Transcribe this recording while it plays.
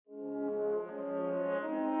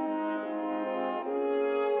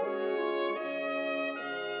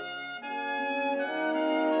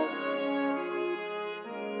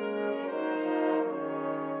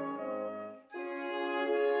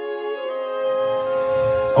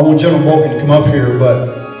I want General Boykin to come up here, but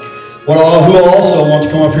who I also want to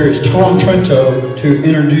come up here is Tom Trento to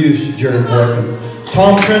introduce Jared Boykin.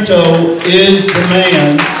 Tom Trento is the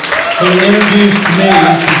man who introduced me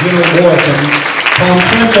to General Boykin. Tom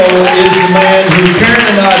Trento is the man who Karen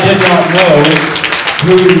and I did not know,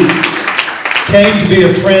 who came to be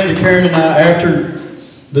a friend to Karen and I after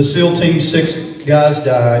the SEAL Team 6 guys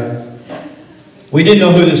died. We didn't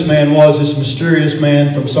know who this man was, this mysterious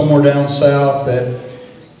man from somewhere down south that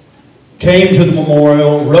came to the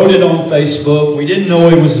memorial, wrote it on Facebook. We didn't know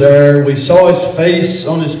he was there. We saw his face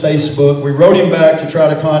on his Facebook. We wrote him back to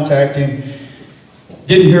try to contact him.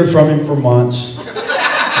 Didn't hear from him for months.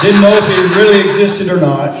 Didn't know if he really existed or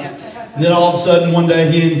not. And then all of a sudden one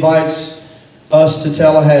day he invites us to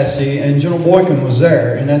Tallahassee, and General Boykin was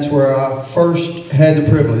there, and that's where I first had the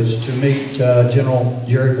privilege to meet General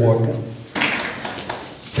Jared Boykin.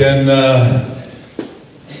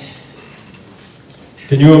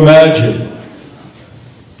 Can you imagine?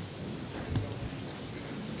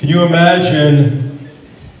 Can you imagine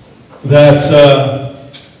that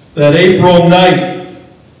that April night,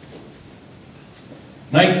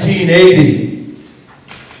 1980,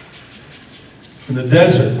 in the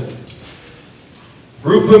desert,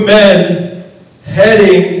 group of men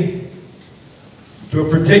heading to a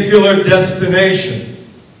particular destination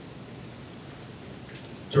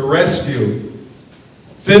to rescue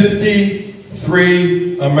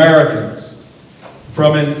 53 Americans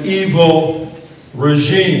from an evil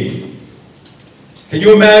regime. Can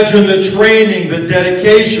you imagine the training, the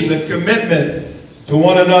dedication, the commitment to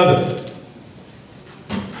one another?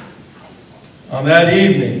 On that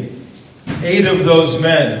evening, 8 of those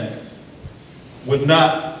men would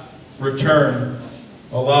not return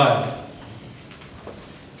alive.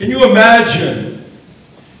 Can you imagine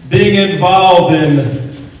being involved in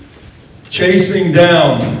chasing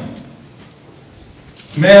down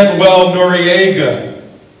Manuel Noriega,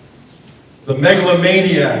 the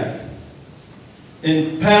megalomaniac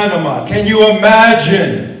in Panama? Can you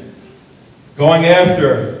imagine going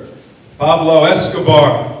after Pablo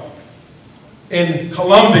Escobar in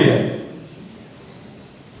Colombia?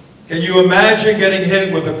 Can you imagine getting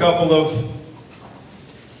hit with a couple of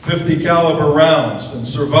 50 caliber rounds and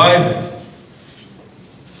surviving?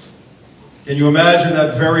 Can you imagine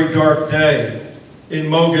that very dark day in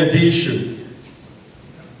Mogadishu?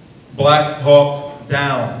 Black Hawk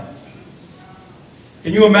Down.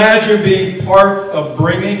 Can you imagine being part of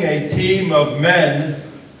bringing a team of men,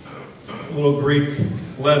 a little Greek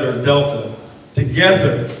letter, Delta,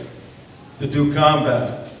 together to do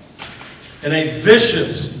combat in a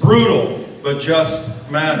vicious, brutal, but just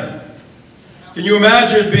manner? Can you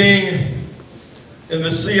imagine being in the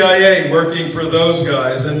CIA working for those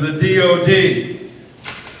guys, and the DOD?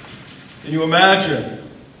 Can you imagine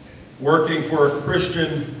working for a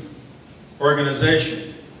Christian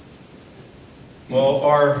organization? Well,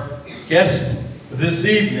 our guest this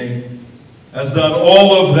evening has done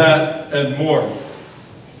all of that and more.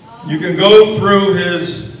 You can go through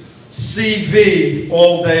his CV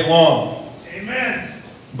all day long. Amen.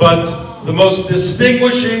 But the most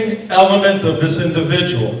distinguishing element of this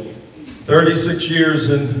individual, 36 years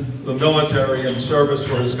in the military and service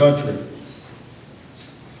for his country,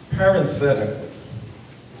 parenthetically,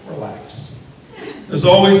 relax. There's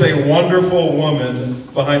always a wonderful woman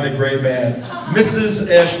behind a great man. Mrs.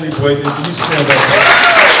 Ashley Boykin, can you stand up?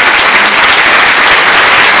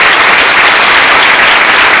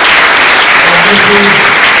 And Mrs.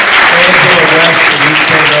 Angela West, can you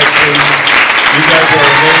stand up, please? You guys are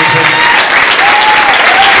amazing.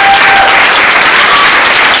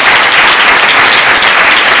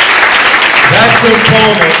 That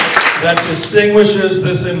component that distinguishes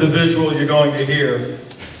this individual you're going to hear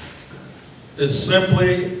is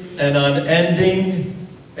simply an unending,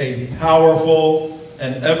 a powerful,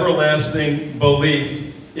 and everlasting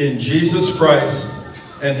belief in Jesus Christ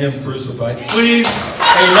and Him crucified. Please,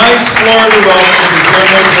 a nice Florida welcome to General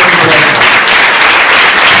Boykin.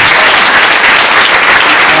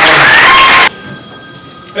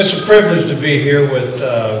 It's a privilege to be here with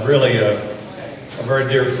really a very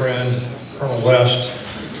dear friend, Colonel West,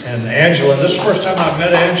 and Angela. This is the first time I've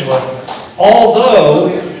met Angela,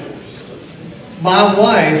 although my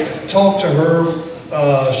wife talked to her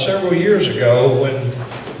several years ago when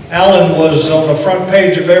Alan was on the front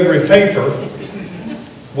page of every paper.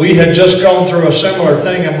 We had just gone through a similar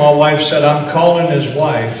thing, and my wife said, "I'm calling his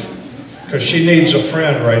wife because she needs a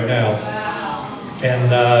friend right now." And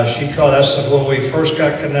she called. That's when we first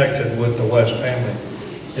got connected with the West family.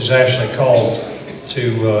 Is Ashley called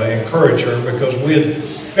to encourage her because we had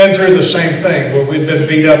been through the same thing where we'd been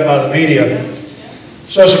beat up by the media.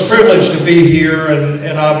 So it's a privilege to be here,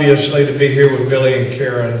 and obviously to be here with Billy and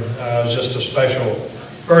Karen. It's just a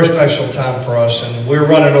very special time for us, and we're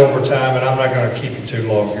running over time, and I'm not going to keep you too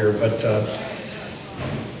long here, but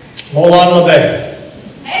Molan Lebe.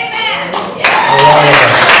 Amen. Molan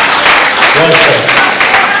Lebe. Well said.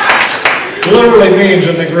 Literally means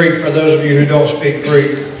in the Greek, for those of you who don't speak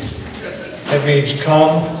Greek, it means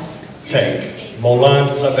come, take.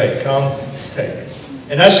 Molan Lebe, come, take.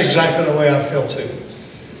 And that's exactly the way I feel too.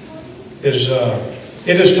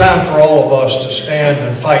 It is time for all of us to stand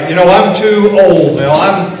and fight. You know, I'm too old now.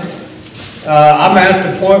 I'm at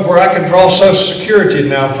the point where I can draw Social Security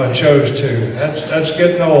now if I chose to. That's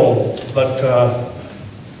getting old. But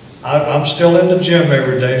I'm still in the gym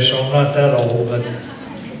every day, so I'm not that old. But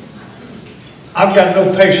I've got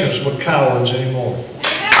no patience with cowards anymore.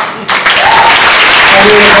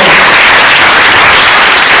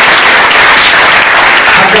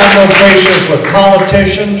 I've got no patience with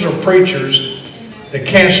politicians or preachers that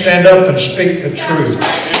can't stand up and speak the truth.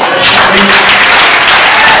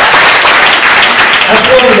 That's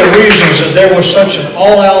one of the reasons that there was such an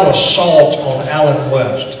all-out assault on Allen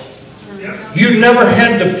West. You never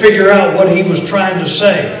had to figure out what he was trying to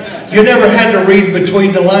say. You never had to read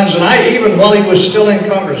between the lines. And even while he was still in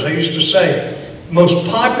Congress, I used to say, the most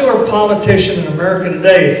popular politician in America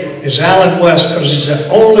today is Allen West, because he's the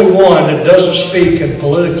only one that doesn't speak in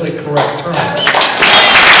politically correct terms.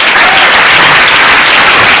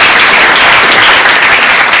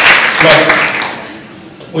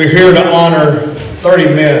 Look, we're here to honor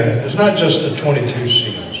 30 men. It's not just the 22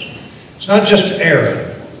 SEALs. It's not just Aaron.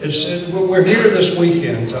 We're here this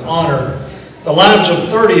weekend to honor the lives of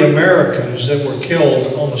 30 Americans that were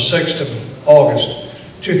killed on the 6th of August,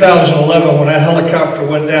 2011, when that helicopter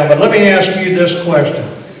went down. But let me ask you this question.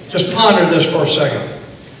 Just ponder this for a second.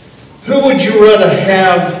 Who would you rather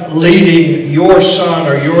have leading your son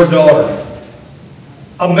or your daughter?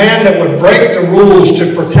 A man that would break the rules to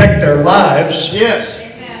protect their lives? Yes.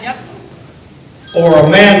 Or a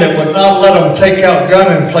man that would not let them take out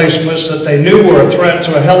gun emplacements that they knew were a threat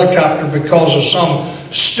to a helicopter because of some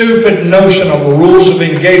stupid notion of rules of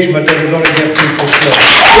engagement that are going to get people killed?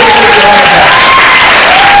 Which would you have?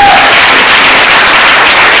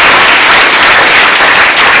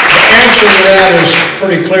 The answer to that is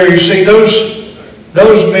pretty clear. You see, those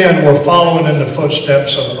men were following in the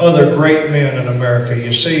footsteps of other great men in America.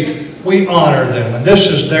 You see, we honor them, and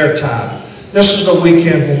this is their time. This is the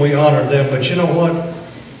weekend when we honor them, but you know what?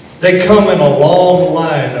 They come in a long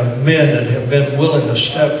line of men that have been willing to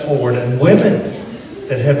step forward, and women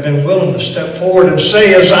that have been willing to step forward and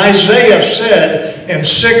say, as Isaiah said in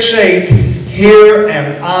 6:8, "Here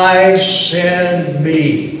am I, send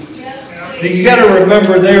me." Now, you got to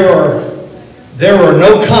remember there are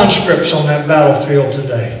no conscripts on that battlefield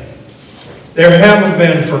today. There haven't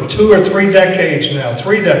been for 2 or 3 decades now,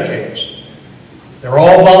 3 decades. They're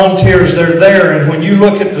all volunteers. They're there. And when you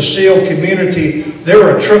look at the SEAL community,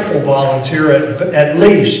 they're a triple volunteer at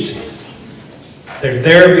least. They're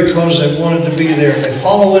there because they wanted to be there. They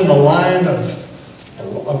follow in the line of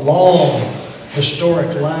a long,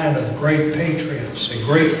 historic line of great patriots and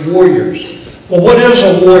great warriors. Well, what is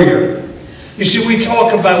a warrior? You see, we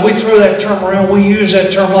throw that term around. We use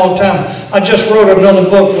that term all the time. I just wrote another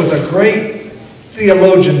book with a great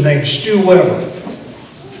theologian named Stu Weber.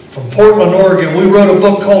 From Portland, Oregon. We wrote a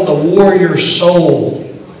book called The Warrior Soul.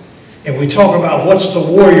 And we talk about what's the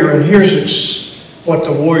warrior, and here's what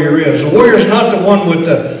the warrior is. The warrior is not the one with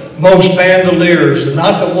the most bandoliers,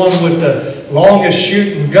 not the one with the longest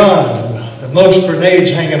shooting gun, the most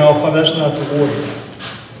grenades hanging off of. That's not the warrior.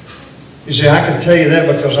 You see, I can tell you that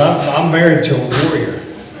because I'm married to a warrior.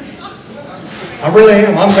 I really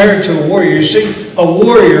am. I'm married to a warrior. You see, a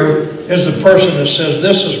warrior is the person that says,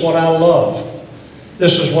 this is what I love.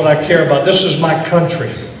 This is what I care about. This is my country.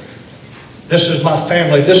 This is my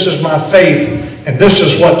family. This is my faith. And this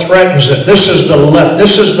is what threatens it. This is the left.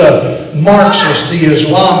 This is the Marxist, the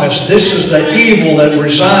Islamist. This is the evil that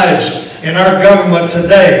resides in our government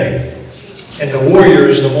today. And the warrior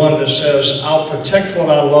is the one that says, I'll protect what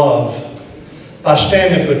I love by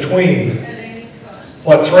standing between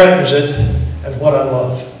what threatens it and what I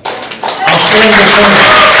love. I'll stand between it.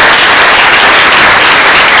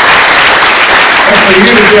 For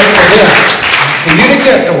you to get to that, for you to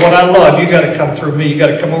get to what I love, you got to come through me. You got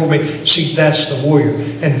to come over me. See, that's the warrior.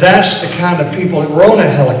 And that's the kind of people that were on a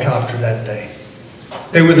helicopter that day.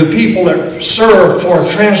 They were the people that served for a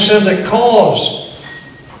transcendent cause.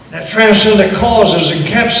 That transcendent cause is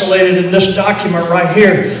encapsulated in this document right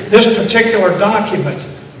here. This particular document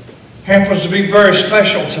happens to be very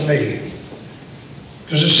special to me.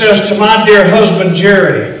 Because it says, to my dear husband,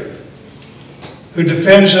 Jerry, who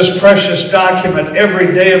defends this precious document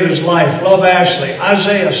every day of his life. Love Ashley.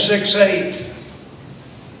 Isaiah 6:8.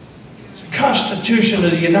 The Constitution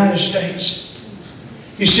of the United States.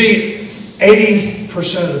 You see,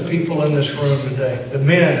 80% of the people in this room today, the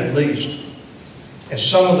men at least, and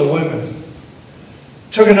some of the women,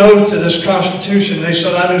 took an oath to this Constitution. They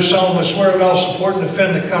said, I do solemnly swear that I'll support and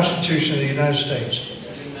defend the Constitution of the United States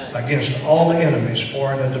against all the enemies,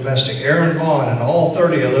 foreign and domestic. Aaron Vaughn and all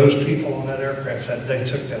 30 of those people on that aircraft that day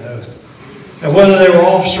took that oath. Now, whether they were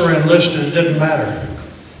officer or enlisted, it didn't matter.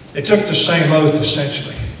 They took the same oath,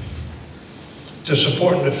 essentially, to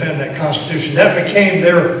support and defend that Constitution. That became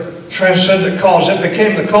their transcendent cause. It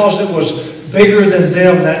became the cause that was bigger than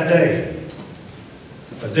them that day.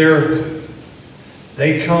 But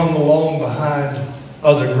they come along behind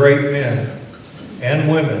other great men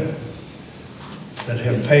and women that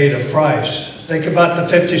have paid a price. Think about the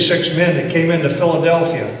 56 men that came into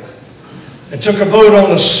Philadelphia and took a vote on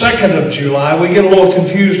the 2nd of July. We get a little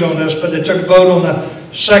confused on this, but they took a vote on the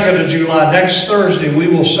 2nd of July. Next Thursday, we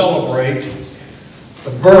will celebrate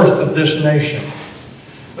the birth of this nation.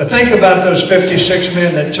 But think about those 56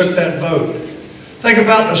 men that took that vote. Think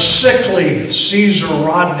about the sickly Caesar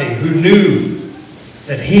Rodney, who knew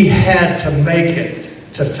that he had to make it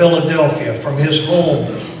to Philadelphia from his home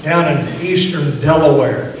down in eastern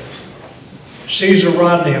Delaware. Caesar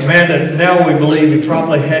Rodney, a man that now we believe he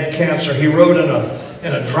probably had cancer. He rode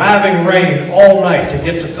in a driving rain all night to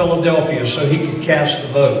get to Philadelphia so he could cast the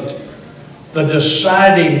vote. The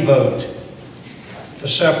deciding vote to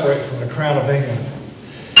separate from the crown of England.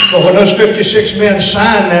 But when those 56 men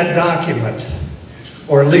signed that document,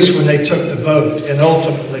 or at least when they took the vote and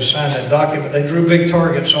ultimately signed that document, they drew big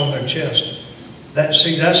targets on their chest. That's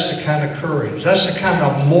the kind of courage. That's the kind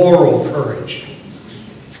of moral courage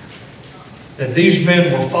that these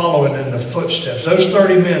men were following in the footsteps. Those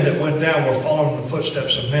 30 men that went down were following the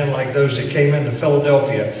footsteps of men like those that came into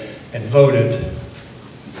Philadelphia and voted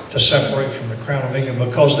to separate from the crown of England,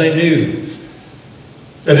 because they knew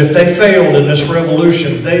that if they failed in this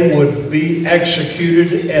revolution, they would be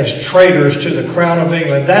executed as traitors to the crown of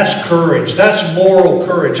England. That's courage. That's moral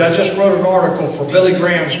courage. I just wrote an article for Billy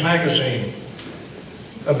Graham's magazine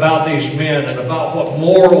about these men and about what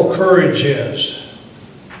moral courage is.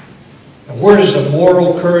 And where is the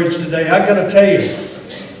moral courage today? I've got to tell you,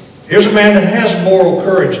 here's a man that has moral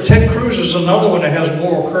courage. Ted Cruz is another one that has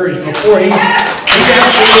moral courage. Before he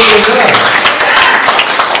absolutely does.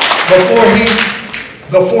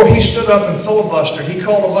 Before he stood up and filibustered, he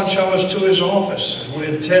called a bunch of us to his office.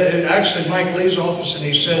 Actually, Mike Lee's office, and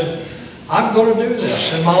he said, I'm going to do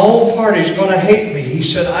this, and my own party's going to hate me. He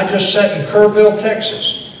said, I just sat in Kerrville,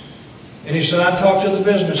 Texas. And he said, I talked to the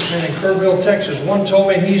businessmen in Kerrville, Texas. One told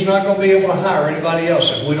me he's not going to be able to hire anybody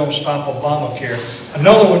else if we don't stop Obamacare.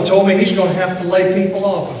 Another one told me he's going to have to lay people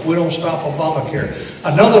off if we don't stop Obamacare.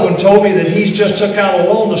 Another one told me that he's just took out a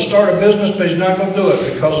loan to start a business, but he's not going to do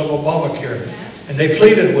it because of Obamacare. And they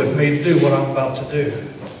pleaded with me to do what I'm about to do.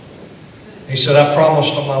 He said, I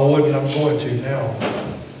promised them I would, and I'm going to now.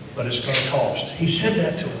 But it's going to cost. He said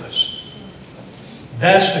that to us.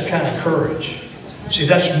 That's the kind of courage. See,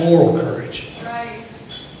 that's moral courage. Right.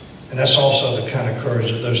 And that's also the kind of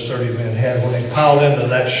courage that those 30 men had when they piled into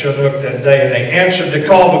that Chinook that day and they answered the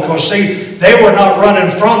call, because, see, they were not running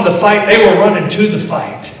from the fight, they were running to the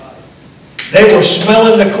fight. They were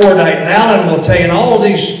smelling the cordite. And Alan will tell you, and all of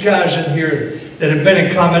these guys in here that have been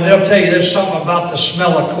in combat, they'll tell you there's something about the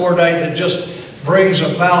smell of cordite that just brings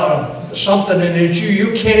about something in it.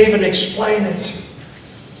 You can't even explain it.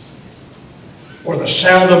 Or the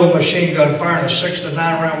sound of a machine gun firing a 6 to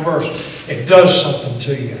 9 round burst. It does something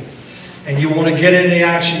to you. And you want to get in the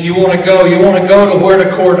action. You want to go to where the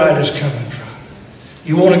cordite is coming from.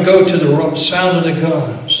 You want to go to the sound of the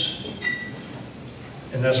guns.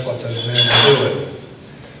 And that's what those men were doing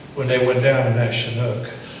when they went down in that Chinook.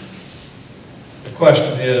 The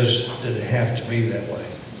question is, did it have to be that way?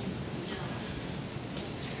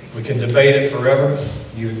 We can debate it forever.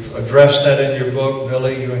 You've addressed that in your book,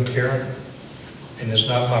 Billy, you and Karen. And it's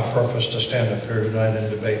not my purpose to stand up here tonight and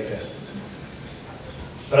debate that.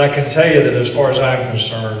 But I can tell you that as far as I'm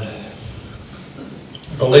concerned,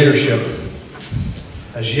 the leadership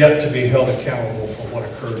has yet to be held accountable for what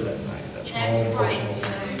occurred that night. That's my own personal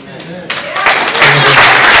opinion.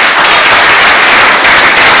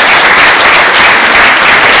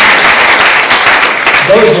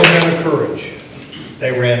 Those were men of courage.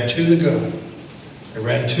 They ran to the gun. They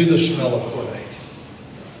ran to the smell of cordite.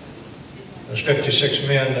 Those 56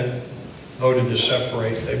 men that voted to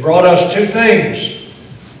separate. They brought us two things.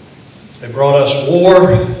 They brought us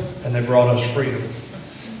war and they brought us freedom.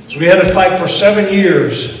 So we had to fight for 7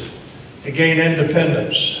 years to gain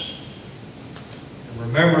independence. And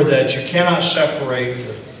remember that you cannot separate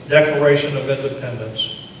the Declaration of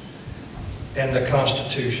Independence and the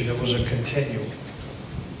Constitution. It was a continuum.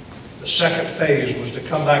 The second phase was to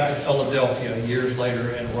come back to Philadelphia years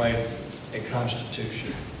later and write a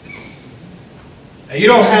Constitution. Now, you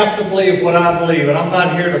don't have to believe what I believe, and I'm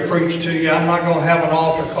not here to preach to you. I'm not going to have an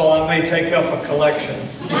altar call. I may take up a collection.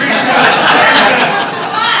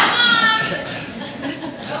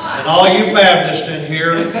 And all you Baptists in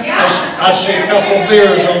here, I see a couple of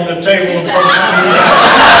beers on the table in front of you.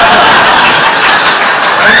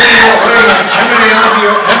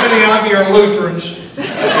 How many of you are Lutherans?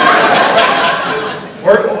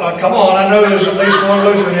 Come on, I know there's at least one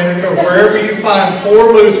Lutheran in here. Wherever you find 4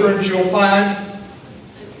 Lutherans, you'll find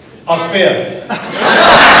a 5th.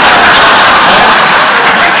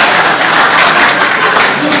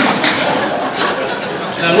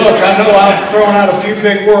 Now look, I know I've thrown out a few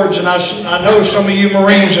big words, and I know some of you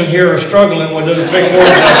Marines in here are struggling with those big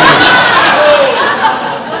words I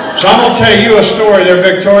use. So I'm going to tell you a story there,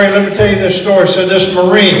 Victoria. Let me tell you this story. So this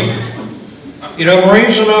Marine, you know,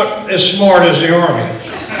 Marines are not as smart as the Army.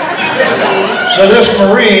 So this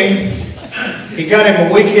Marine, he got him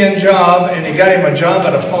a weekend job, and he got him a job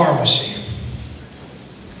at a pharmacy.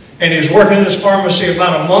 And he was working in this pharmacy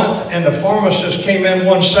about a month, and the pharmacist came in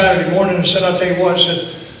one Saturday morning and said, I'll tell you what,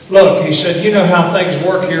 said, look, he said, you know how things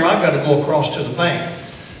work here, I've got to go across to the bank.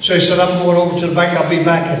 So he said, I'm going over to the bank, I'll be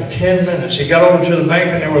back in 10 minutes. He got over to the bank,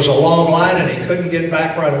 and there was a long line, and he couldn't get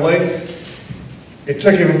back right away. It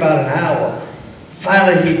took him about an hour.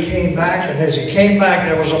 Finally, he came back, and as he came back,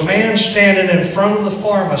 there was a man standing in front of the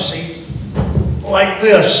pharmacy like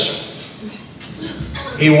this.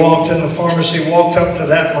 He walked in the pharmacy, walked up to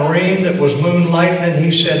that Marine that was moonlighting, and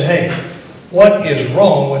he said, hey, what is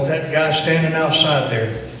wrong with that guy standing outside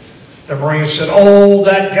there? The Marine said, oh,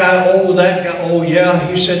 that guy, oh, yeah.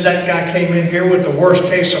 He said, that guy came in here with the worst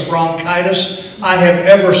case of bronchitis I have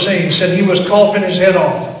ever seen. He said he was coughing his head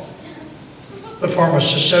off. The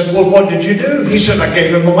pharmacist said, well, what did you do? He said, I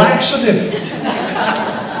gave him a laxative.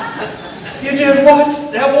 You did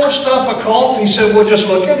what? That won't stop a cough? He said, well, just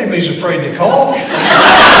look at him. He's afraid to cough.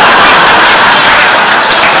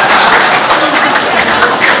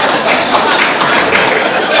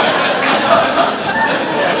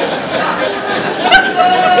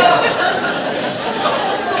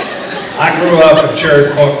 I grew up at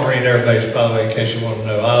Cherry Point Marine Air Base, by the way, in case you want to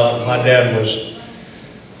know. My dad was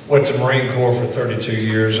with the Marine Corps for 32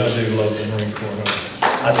 years. I do love the Marine Corps.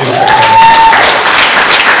 I do.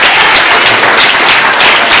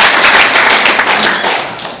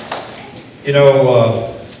 You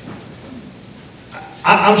know,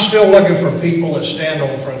 I'm still looking for people that stand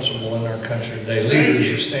on principle in our country today. Leaders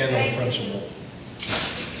that stand on principle.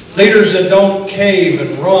 Leaders that don't cave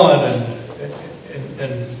and run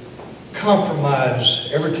and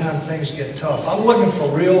compromise every time things get tough. I'm looking for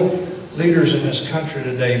real leaders in this country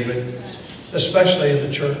today, but especially in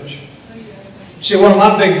the church. See, one of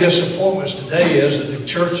my big disappointments today is that the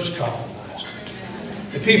church is compromised.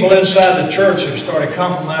 The people inside the church have started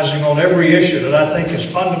compromising on every issue that I think is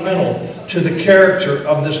fundamental to the character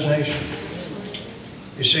of this nation.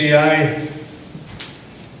 You see, I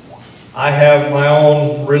have my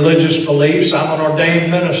own religious beliefs. I'm an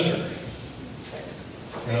ordained minister.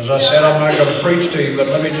 And as I said, I'm not going to preach to you, but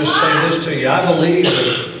let me just say this to you. I believe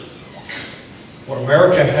that what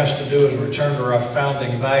America has to do is return to our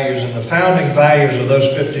founding values, and the founding values of those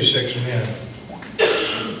 56 men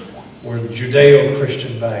were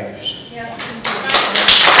Judeo-Christian values. Yes.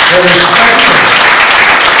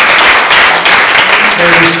 They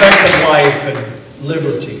respected life and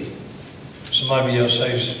liberty. Somebody else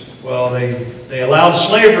says, well, they allowed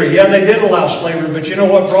slavery. Yeah, they did allow slavery, but you know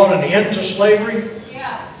what brought an end to slavery?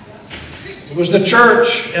 Yeah. It was the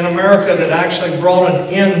church in America that actually brought an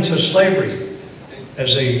end to slavery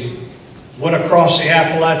as they went across the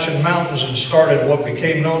Appalachian Mountains and started what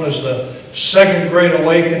became known as the Second Great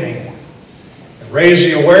Awakening. And raised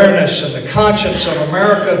the awareness and the conscience of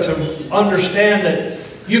America to understand that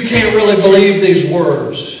you can't really believe these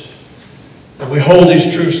words. That we hold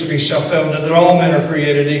these truths to be self-evident, that all men are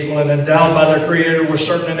created equal and endowed by their Creator with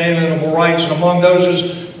certain inalienable rights, and among those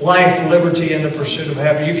is life, liberty, and the pursuit of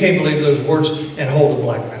happiness. You can't believe those words and hold a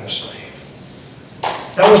black man a slave.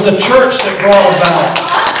 That was the church that brought about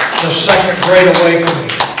the Second Great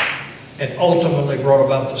Awakening and ultimately brought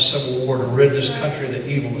about the Civil War to rid this country of the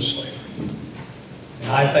evil of slavery.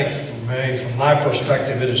 And I think from my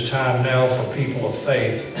perspective, it is time now for people of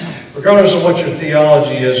faith. Regardless of what your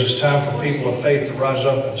theology is, it's time for people of faith to rise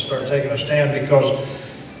up and start taking a stand, because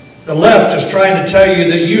the left is trying to tell you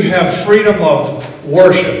that you have freedom of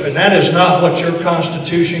worship. And that is not what your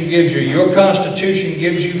Constitution gives you. Your Constitution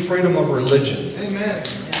gives you freedom of religion. Amen.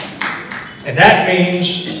 And that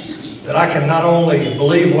means that I can not only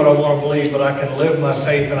believe what I want to believe, but I can live my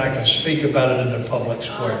faith and I can speak about it in the public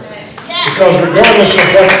square. Because regardless of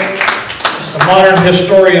what the modern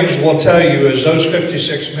historians will tell you, is those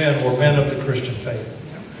 56 men were men of the Christian faith.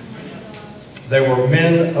 They were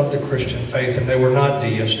men of the Christian faith, and they were not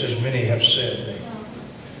deists, as many have said.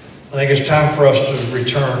 I think it's time for us to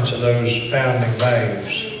return to those founding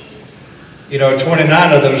values. You know,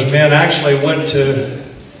 29 of those men actually went to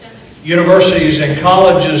universities and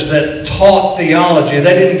colleges that taught theology.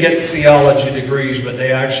 They didn't get theology degrees, but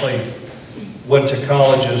they actually went to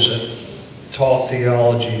colleges that taught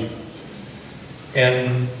theology.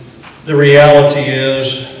 And the reality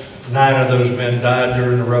is, 9 of those men died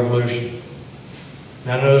during the Revolution.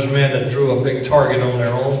 9 of those men that drew a big target on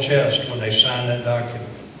their own chest when they signed that document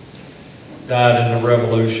died in the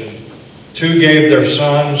Revolution. 2 gave their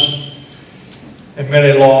sons, and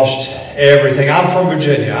many lost everything. I'm from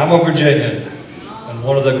Virginia. I'm a Virginian. And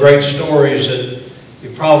one of the great stories that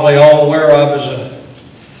you're probably all aware of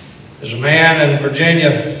is a man in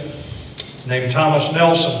Virginia named Thomas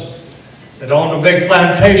Nelson that owned a big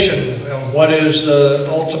plantation on what is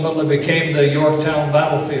ultimately became the Yorktown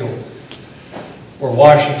battlefield, where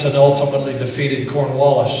Washington ultimately defeated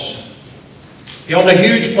Cornwallis. He owned a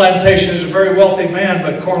huge plantation. He was a very wealthy man,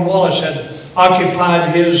 but Cornwallis had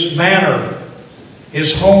occupied his manor,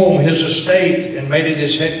 his home, his estate, and made it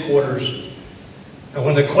his headquarters. And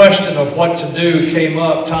when the question of what to do came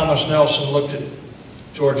up, Thomas Nelson looked at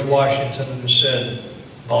George Washington and said,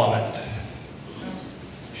 "Bomb it.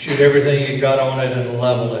 Shoot everything you got on it and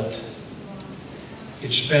level it."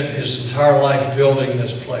 He'd spent his entire life building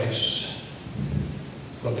this place.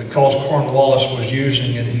 But because Cornwallis was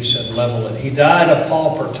using it, he said, "Level it." He died a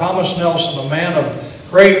pauper. Thomas Nelson, a man of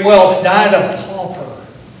great wealth, died a pauper.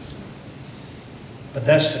 But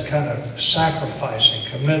that's the kind of sacrifice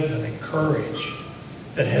and commitment and courage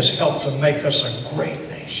that has helped to make us a great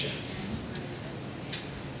nation.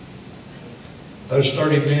 Those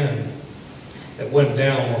 30 men that went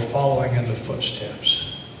down were following in the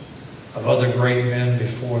footsteps of other great men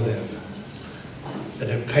before them that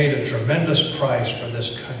have paid a tremendous price for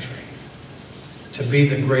this country to be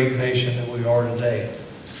the great nation that we are today.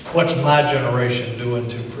 What's my generation doing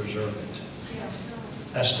to preserve it?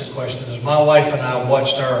 That's the question. As my wife and I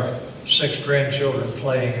watched our 6 grandchildren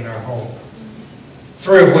playing in our home,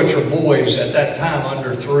 3 of which are boys at that time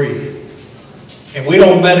under 3. And we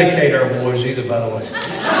don't medicate our boys either, by the way.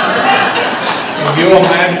 Can you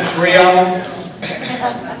imagine 3 of them?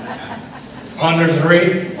 Under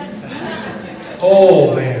 3?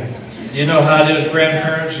 Oh, man. You know how it is,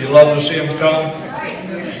 grandparents? You love to see them come.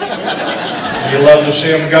 You love to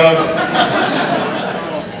see them go.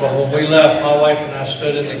 But when we left, my wife and I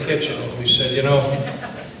stood in the kitchen and we said, you know,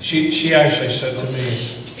 she actually said to me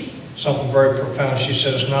something very profound. She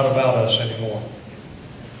said, "It's not about us anymore.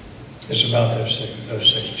 It's about those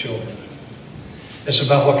 6 children. It's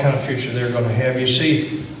about what kind of future they're going to have." You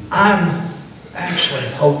see, I'm actually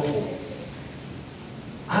hopeful.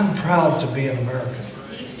 I'm proud to be an American.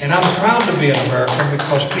 And I'm proud to be an American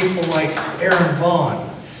because people like Carson Vaughn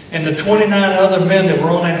and the 29 other men that were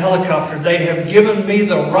on a helicopter, they have given me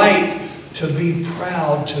the right to be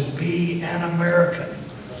proud to be an American.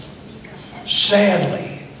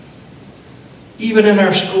 Sadly, even in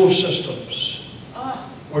our school systems,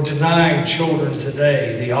 we're denying children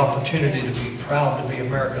today the opportunity to be proud to be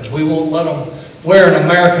Americans. We won't let them wear an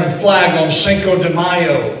American flag on Cinco de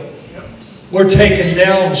Mayo. We're taking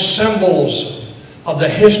down symbols of the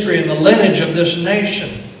history and the lineage of this nation.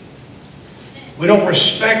 We don't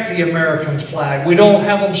respect the American flag. We don't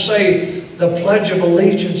have them say the Pledge of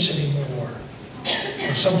Allegiance anymore.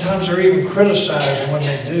 And sometimes they're even criticized when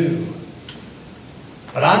they do.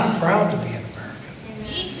 But I'm proud to be an American.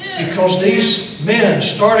 Me too. Because these men,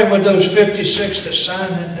 starting with those 56 that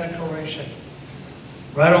signed that declaration,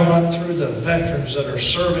 right on up through the veterans that are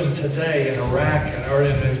serving today in Iraq or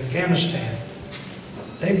in Afghanistan,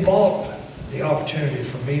 they bought the opportunity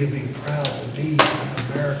for me to be proud to be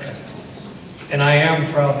an American. And I am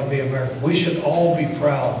proud to be American. We should all be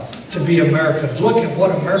proud to be Americans. Look at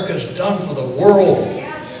what America's done for the world.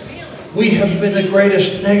 We have been the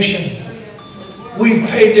greatest nation. We've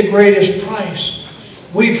paid the greatest price.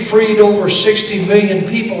 We've freed over 60 million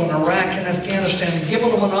people in Iraq and Afghanistan and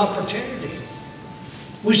given them an opportunity.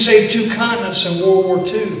 We saved 2 continents in World War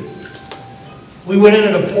II. We went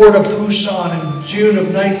into the port of Busan in June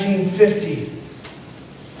of 1950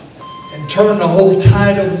 and turned the whole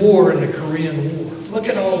tide of war in the Korean War. Look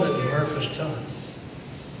at all that America's done.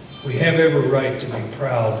 We have every right to be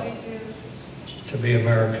proud to be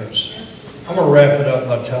Americans. I'm going to wrap it up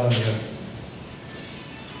by telling you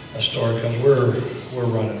a story because we're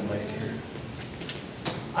running late here.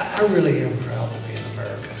 I really am proud to be an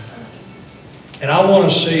American. And I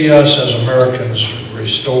want to see us as Americans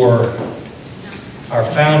restore our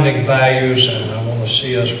founding values, and I want to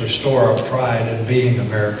see us restore our pride in being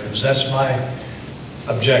Americans. That's my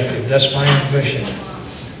objective. That's my ambition,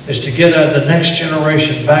 is to get the next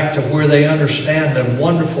generation back to where they understand the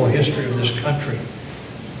wonderful history of this country.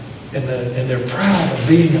 And they're proud of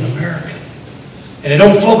being an American. And they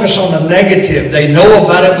don't focus on the negative. They know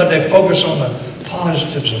about it, but they focus on the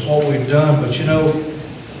positives of what we've done. But you know,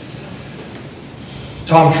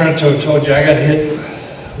 Tom Trento told you I got hit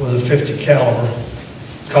with a 50 caliber.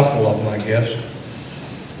 A couple of them, I guess.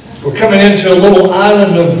 We're coming into a little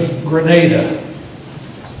island of Grenada.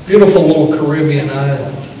 Beautiful little Caribbean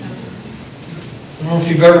island. I don't know if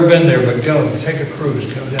you've ever been there, but go. Take a cruise.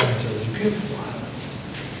 Go down to this beautiful island.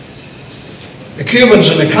 The Cubans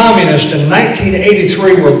and the Communists in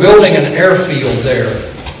 1983 were building an airfield there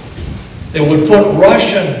that would put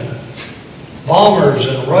Russian bombers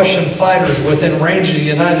and Russian fighters within range of the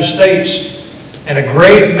United States. And a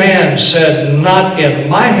great man said, not in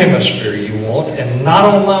my hemisphere you won't, and not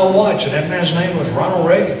on my watch. And that man's name was Ronald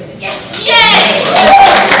Reagan. Yes! Yay!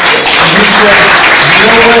 And he said,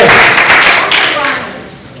 no way.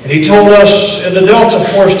 And he told us in the Delta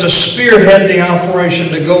Force to spearhead the operation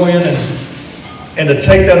to go in and to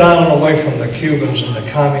take that island away from the Cubans and the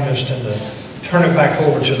Communists and to turn it back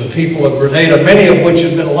over to the people of Grenada, many of which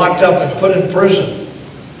had been locked up and put in prison.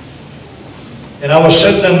 And I was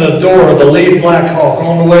sitting in the door of the lead Black Hawk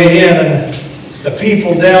on the way in, and the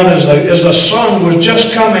people down as the sun was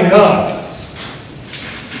just coming up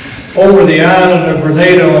over the island of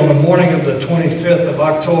Grenada on the morning of the 25th of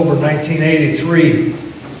October, 1983.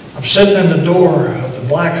 I'm sitting in the door of the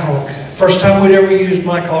Black Hawk. First time we'd ever used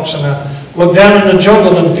Black Hawks, and I looked down in the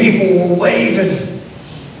jungle and people were waving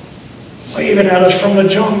at us from the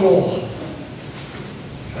jungle.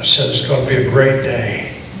 I said, it's going to be a great day.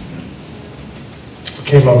 We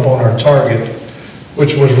came up on our target,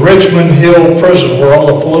 which was Richmond Hill Prison, where all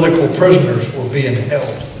the political prisoners were being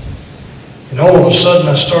held. And all of a sudden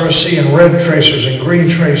I started seeing red tracers and green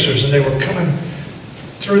tracers, and they were coming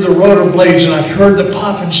through the rotor blades, and I heard the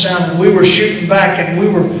popping sound, and we were shooting back, and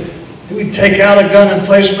we'd take out a gun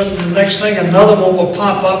emplacement, and the next thing another one would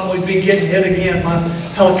pop up, and we'd be getting hit again. My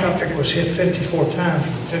helicopter was hit 54 times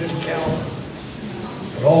with 50 caliber.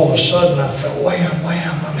 But all of a sudden I felt, wham,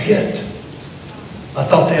 wham, I'm hit. I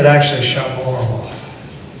thought they had actually shot my arm off.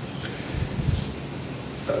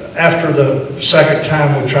 After the second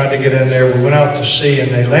time we tried to get in there, we went out to sea,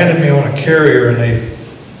 and they landed me on a carrier, and they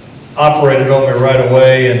operated on me right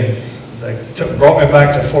away, and they brought me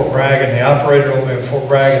back to Fort Bragg, and they operated on me at Fort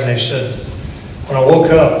Bragg, and they said, when I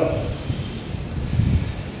woke up,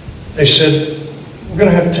 they said, we're going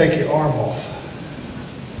to have to take your arm off.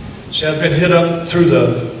 See, I'd been hit up through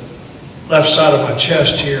the left side of my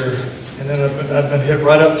chest here, and then I'd been hit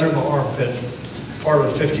right up through my armpit. Part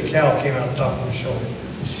of the 50 cal came out the top of my shoulder.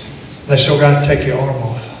 They said, we're going to take your arm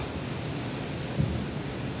off.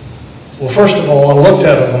 Well, first of all, I looked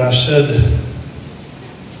at them and I said,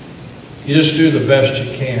 you just do the best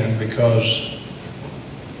you can, because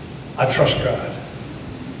I trust God.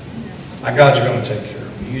 God's going to take care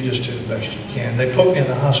of me. You just do the best you can. They put me in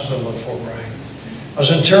the hospital at Fort Bragg. I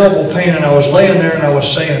was in terrible pain, and I was laying there and I was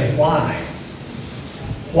saying, why?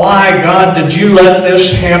 Why, God, did you let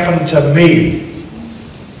this happen to me?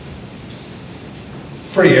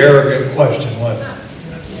 Pretty arrogant question, wasn't it?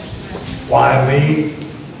 Why me?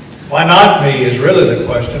 Why not me is really the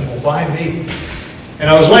question. Well, why me? And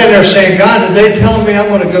I was laying there saying, God, did they tell me I'm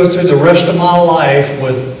going to go through the rest of my life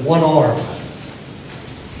with one arm?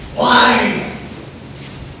 Why?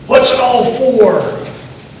 What's it all for?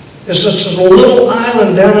 It's just a little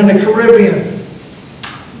island down in the Caribbean.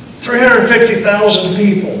 350,000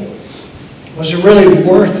 people. Was it really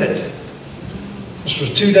worth it? This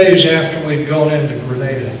was 2 days after we'd gone into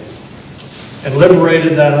Grenada and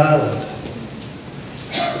liberated that island.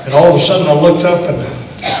 And all of a sudden I looked up, and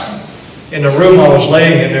in the room I was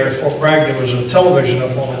laying in there at Fort Bragg, there was a television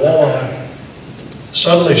up on the wall, and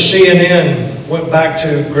suddenly CNN went back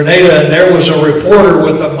to Grenada, and there was a reporter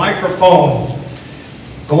with a microphone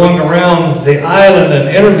going around the island and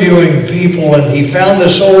interviewing people, and he found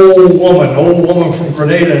this old woman from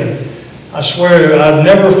Grenada, and I swear I'd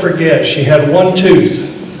never forget, she had one tooth.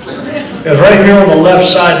 It was right here on the left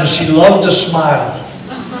side, and she loved to smile.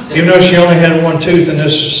 Even though she only had one tooth, and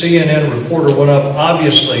this CNN reporter went up,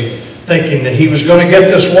 obviously thinking that he was going to get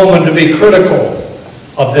this woman to be critical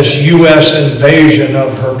of this U.S. invasion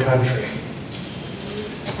of her country.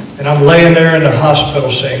 And I'm laying there in the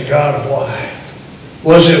hospital saying, God, why?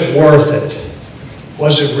 Was it worth it?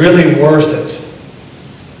 Was it really worth it?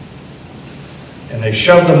 And they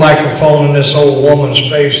shoved the microphone in this old woman's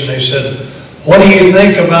face and they said, what do you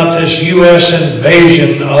think about this U.S.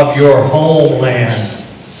 invasion of your homeland?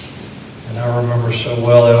 And I remember so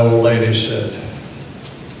well the old lady said,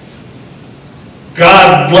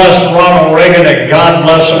 God bless Ronald Reagan and God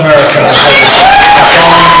bless America. I said, that's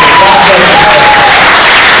all I said. God bless America.